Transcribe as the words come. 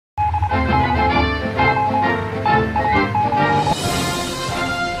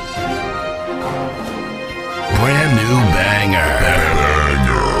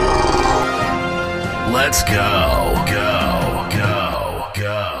Let's go. Go. Go.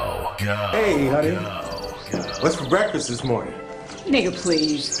 Go. Go. Hey, honey. What's for breakfast this morning? Nigga,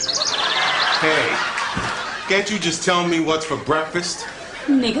 please. Hey, can't you just tell me what's for breakfast?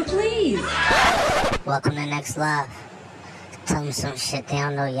 Nigga, please. Welcome to Next Love. Tell me some shit they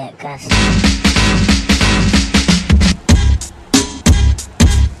don't know yet, Gus.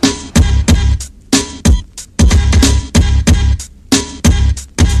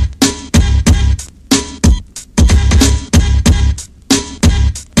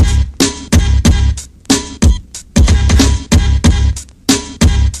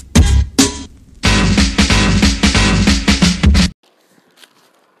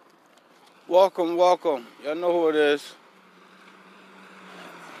 Welcome. Y'all know who it is.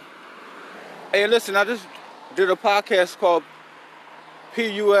 Hey, listen, I just did a podcast called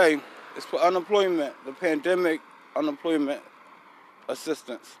PUA. It's for unemployment, the Pandemic Unemployment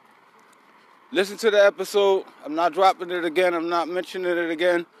Assistance. Listen to the episode. I'm not dropping it again. I'm not mentioning it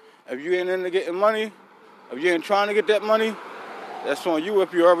again. If you ain't into getting money, if you ain't trying to get that money, that's on you.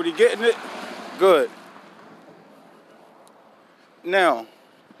 If you're already getting it, good. Now,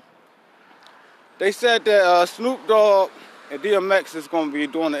 they said that Snoop Dogg and DMX is going to be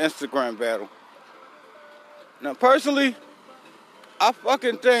doing the Instagram battle. Now, personally, I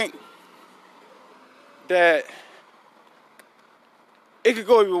fucking think that it could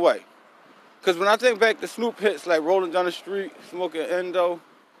go either way. Because when I think back to Snoop hits like Rolling Down the Street, Smoking Endo,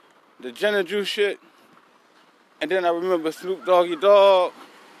 the Gin and Juice shit, and then I remember Snoop Doggy Dogg,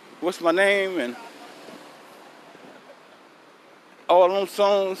 What's My Name, and all them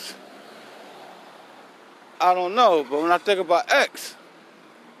songs. I don't know, but when I think about X,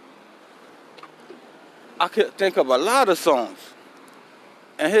 I could think of a lot of songs.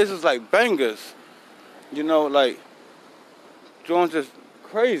 And his is like bangers. You know, like, Jones is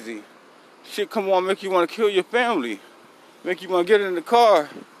crazy. Shit come on, make you want to kill your family. Make you want to get in the car,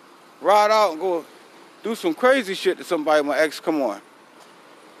 ride out and go do some crazy shit to somebody when X come on.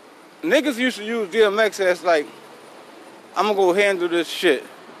 Niggas used to use DMX as like, I'm going to go handle this shit,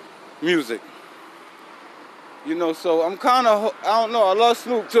 music. You know, so I'm kind of, I don't know, I love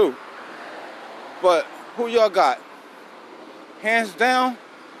Snoop too. But who y'all got? Hands down,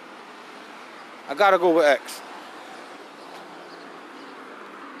 I gotta go with X.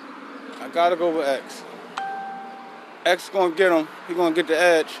 X gonna get him, he gonna get the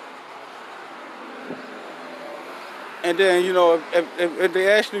edge. And then, you know, if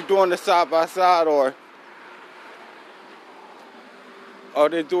they actually doing the side by side or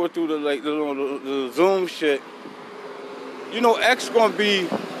they do it through the Zoom shit, you know, X gonna be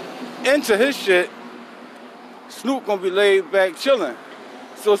into his shit. Snoop gonna be laid back chilling.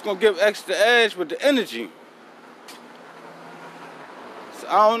 So it's gonna give X the edge with the energy. So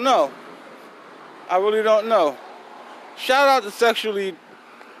I don't know. I really don't know. Shout out to Sexually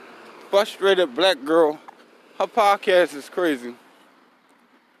Frustrated Black Girl. Her podcast is crazy.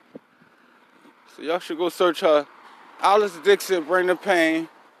 So y'all should go search her. Alice Dixon, Bring the Pain.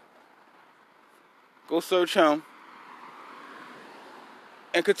 Go search him.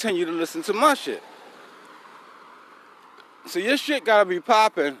 And continue to listen to my shit. So your shit gotta be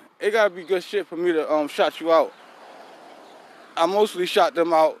popping. It gotta be good shit for me to shout you out. I mostly shout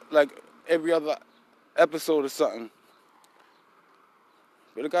them out like every other episode or something.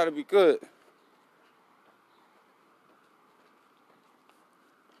 But it gotta be good.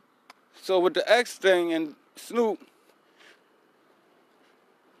 So with the X thing and Snoop,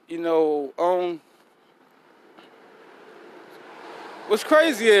 you know, what's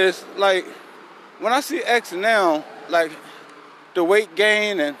crazy is, like, when I see X now, like, the weight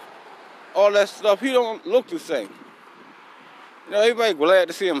gain and all that stuff, he don't look the same. You know, everybody glad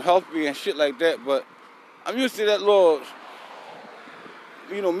to see him healthy and shit like that, but I'm used to that little,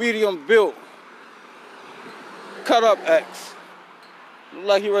 you know, medium built, cut up X. Look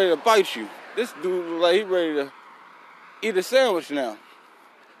like he ready to bite you. This dude look like he ready to eat a sandwich now.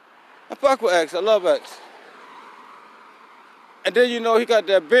 I fuck with X, I love X. And then, you know, he got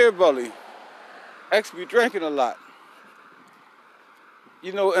that beer belly. X be drinking a lot.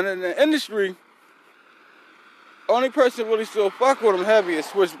 You know, and in the industry, only person really still fuck with him heavy is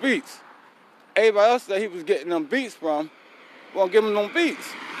Swizz Beatz. Everybody else that he was getting them beats from won't give him them beats.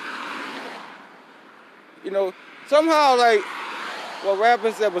 You know, somehow, like, what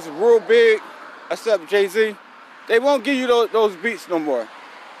rappers that was real big, except Jay-Z, they won't give you those beats no more.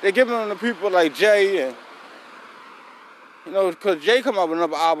 They giving them to people like Jay and, you know, because Jay come out with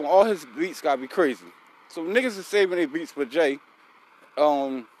another album, all his beats gotta be crazy. So niggas is saving their beats for Jay,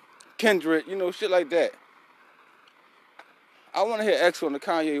 Kendrick, you know, shit like that. I want to hear X on the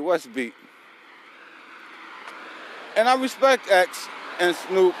Kanye West beat. And I respect X and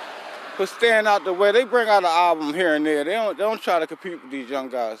Snoop for staying out the way. They bring out an album here and there. They don't try to compete with these young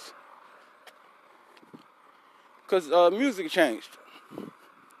guys. Because music changed.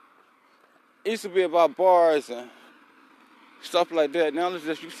 It used to be about bars and stuff like that. Now it's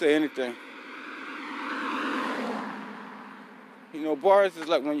just you say anything. You know, bars is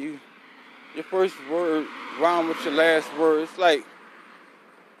like when your first word rhyme with your last word. It's like,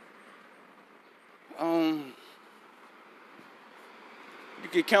 you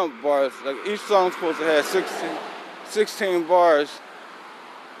can count bars. Like each song's supposed to have 16 bars.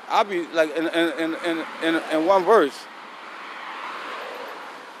 I'll be like in one verse.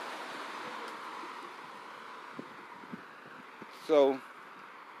 So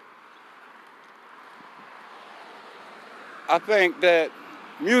I think that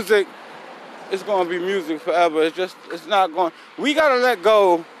music is going to be music forever. It's not going. We got to let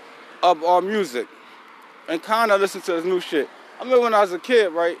go of our music and kind of listen to this new shit. I remember when I was a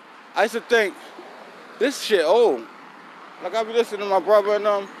kid, right? I used to think this shit old. Like I be listening to my brother and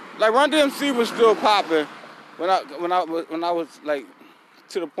like Run DMC was still popping when I was like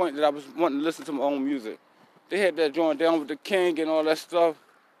to the point that I was wanting to listen to my own music. They had that joint Down with the King and all that stuff.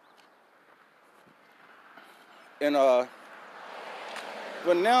 And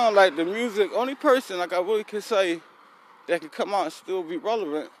but now like the music, only person like I really can say that can come out and still be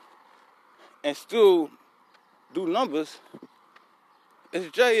relevant and still do numbers is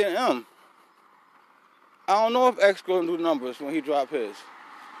J and M. I don't know if X gonna do numbers when he drop his.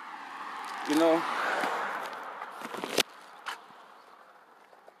 You know?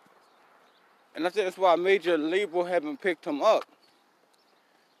 And I think that's why a major label haven't picked him up.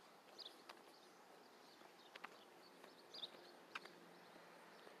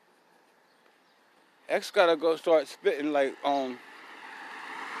 X gotta go start spitting like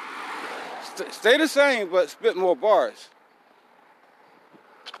stay the same but spit more bars.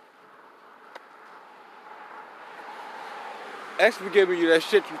 X be giving you that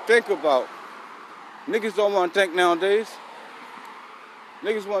shit you think about. Niggas don't want to think nowadays.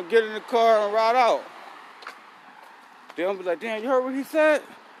 Niggas want to get in the car and ride out. They don't be like, damn, you heard what he said?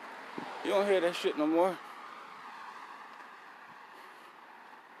 You don't hear that shit no more.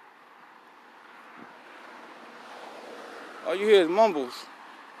 All you hear is mumbles.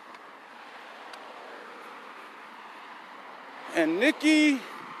 And Nicki,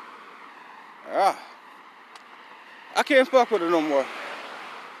 I can't fuck with her no more.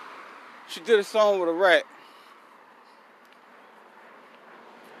 She did a song with a rat.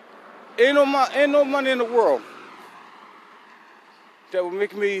 Ain't no money in the world that would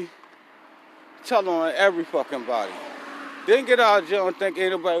make me tell on every fucking body. Then get out of jail and think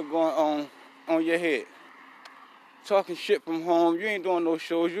ain't nobody going on your head. Talking shit from home. You ain't doing no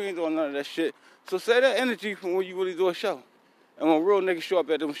shows. You ain't doing none of that shit. So save that energy from when you really do a show. And when real niggas show up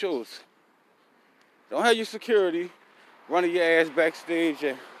at them shows. Don't have your security running your ass backstage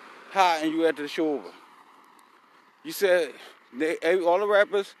and hiding you after the show over. You said all the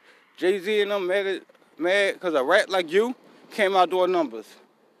rappers, Jay-Z and them mad because a rat like you came out doing numbers.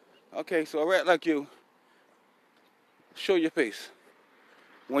 Okay, so a rat like you, show your face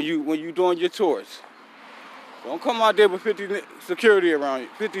when you doing your tours. Don't come out there with 50 security around you,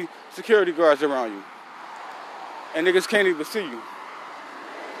 50 security guards around you. And niggas can't even see you.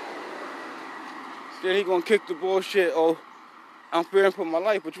 Then he gonna kick the bullshit, oh, I'm fearing for my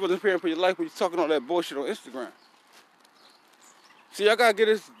life, but you wasn't fearing for your life when you talking all that bullshit on Instagram. See, I gotta get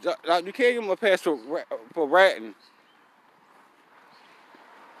this, you can't give him a pass for ratting.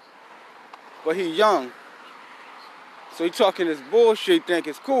 But he young. So he talking this bullshit, think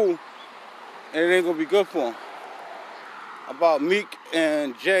it's cool, and it ain't gonna be good for him. About Meek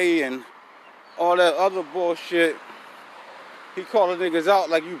and Jay and all that other bullshit. He calling niggas out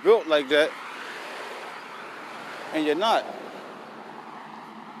like you built like that. And you're not.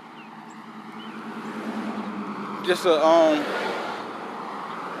 Just a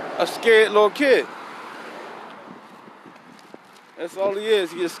scared little kid. That's all he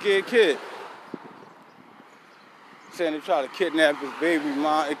is. He's a scared kid. Saying they try to kidnap his baby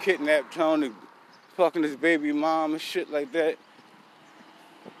mom and kidnap Tony, fucking his baby mom and shit like that.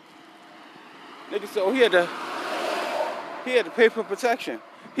 Nigga said, oh, he had to pay for protection.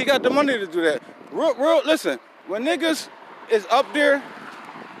 He got the money to do that. Real, listen, when niggas is up there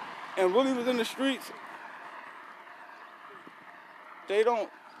and really was in the streets, they don't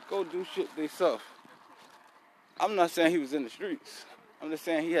go do shit themselves. I'm not saying he was in the streets. I'm just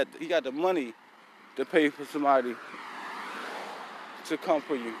saying he got the money to pay for somebody to come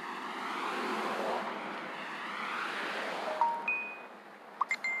for you.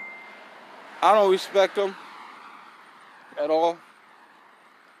 I don't respect him. at all.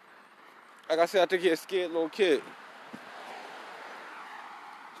 Like I said, I think he's a scared little kid.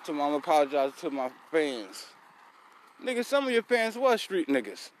 So I'm apologizing to my fans. Niggas, some of your fans was street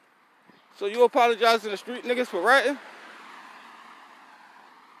niggas. So you apologizing to street niggas for writing?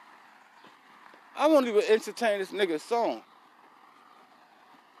 I won't even entertain this nigga's song.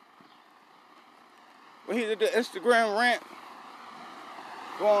 When he did the Instagram rant,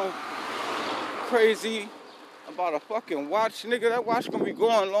 going crazy about a fucking watch, nigga, that watch gonna be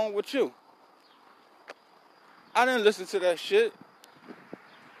going along with you. I didn't listen to that shit.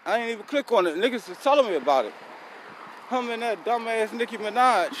 I ain't even click on it. Niggas was telling me about it. Him and that dumbass Nicki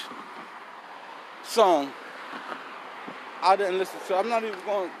Minaj song. I didn't listen to. I'm not even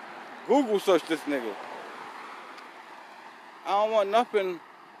going to Google search this nigga. I don't want nothing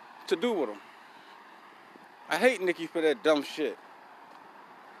to do with him. I hate Nicki for that dumb shit.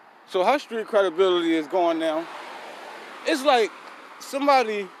 So her street credibility is gone now. It's like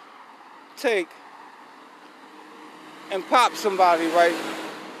somebody take and pop somebody, right?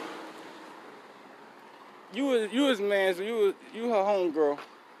 You was man, so you her homegirl.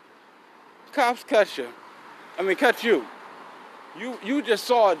 Cops catch you. Catch you. You just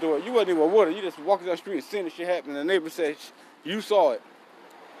saw it do it. You wasn't even with her. You just walking down the street and seeing the shit happen. The neighbor said you saw it.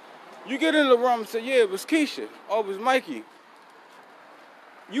 You get in the room and say, yeah, it was Keisha. Oh, it was Mikey.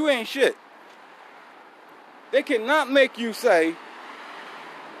 You ain't shit. They cannot make you say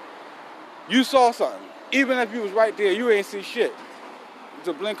you saw something. Even if you was right there, you ain't see shit. It's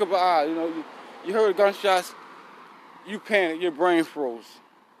a blink of an eye. You heard gunshots, you panic, your brain froze.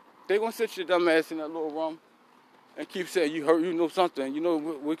 They gonna sit your dumb ass in that little room and keep saying you heard, you know something, you know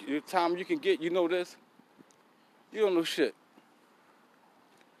what time you can get, you know this. You don't know shit.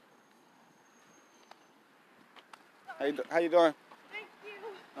 How you doing? Thank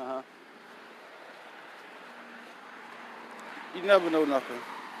you. Uh-huh. You never know nothing.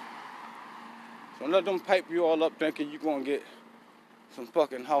 So let them pipe you all up thinking you're gonna get some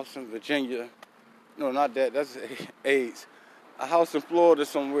fucking house in Virginia. No, not that. That's AIDS. A house in Florida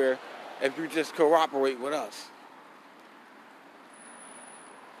somewhere if you just cooperate with us.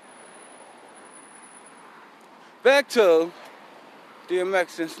 Back to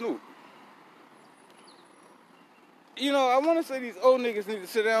DMX and Snoop. I want to say these old niggas need to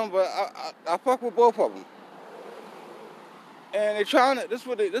sit down, but I fuck with both of them. And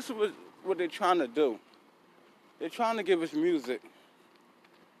this is what they're trying to do. They're trying to give us music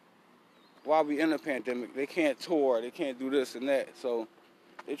while we in a pandemic. They can't tour, they can't do this and that. So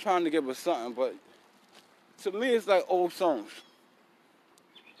they're trying to give us something, but to me it's like old songs.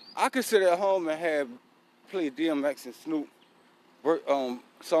 I could sit at home and play DMX and Snoop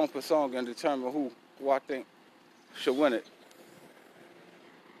song for song and determine who I think should win it.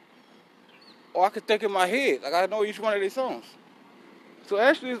 Or I could think in my head, like I know each one of these songs. So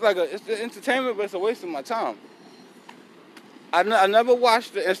actually it's the entertainment, but it's a waste of my time. I never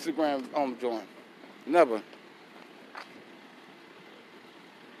watched the Instagram joint. Never.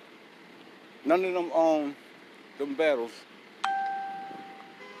 None of them battles.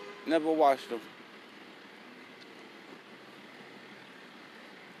 Never watched them.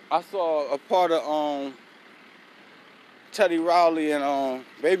 I saw a part of Teddy Riley and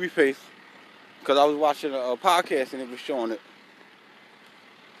Babyface because I was watching a podcast and it was showing it.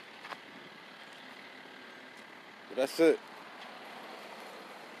 But that's it.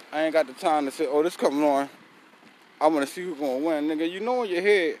 I ain't got the time to say, oh, this coming on. I want to see who's going to win. Nigga, you know in your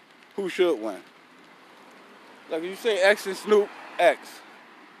head who should win. Like if you say X and Snoop, X.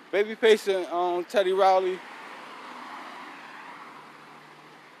 Babyface and Teddy Riley,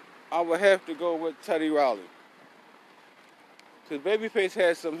 I would have to go with Teddy Riley. Because Babyface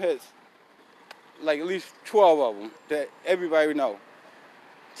had some hits, like at least 12 of them, that everybody know.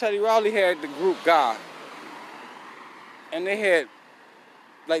 Teddy Riley had the group God. And they had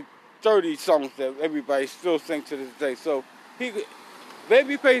like 30 songs that everybody still sing to this day. So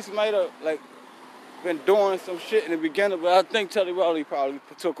Babyface might have been doing some shit in the beginning, but I think Teddy Riley probably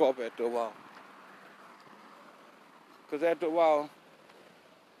took off after a while. Because after a while,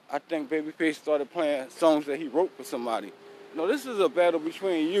 I think Babyface started playing songs that he wrote for somebody. No, this is a battle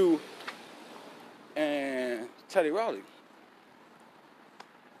between you and Teddy Riley.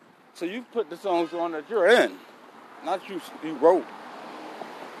 So you put the songs on that you're in, not you wrote.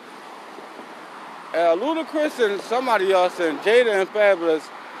 Ludacris and somebody else and Jada and Fabulous,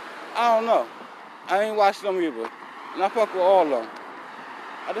 I don't know. I ain't watched them either. And I fuck with all of them.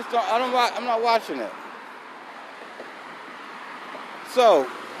 I'm not watching it. So,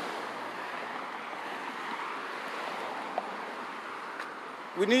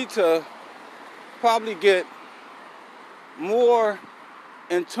 we need to probably get more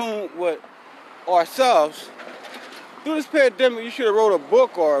in tune with ourselves. Through this pandemic, you should have wrote a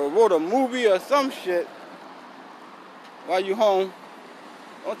book or wrote a movie or some shit while you home.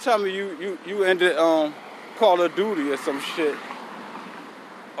 Don't tell me you ended Call of Duty or some shit.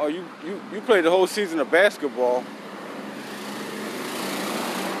 Or you played the whole season of basketball.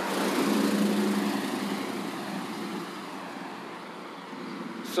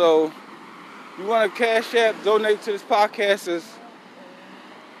 So, you want to Cash App, donate to this podcast is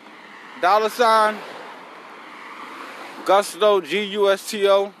 $ Gusto,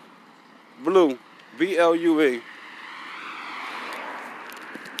 Gusto, Blue, BLUE.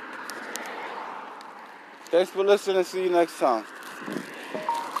 Thanks for listening. See you next time.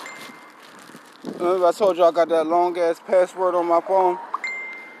 Remember I told you I got that long ass password on my phone.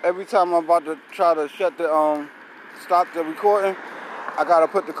 Every time I'm about to try to shut the stop the recording, I gotta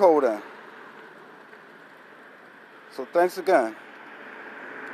put the code in. So thanks again.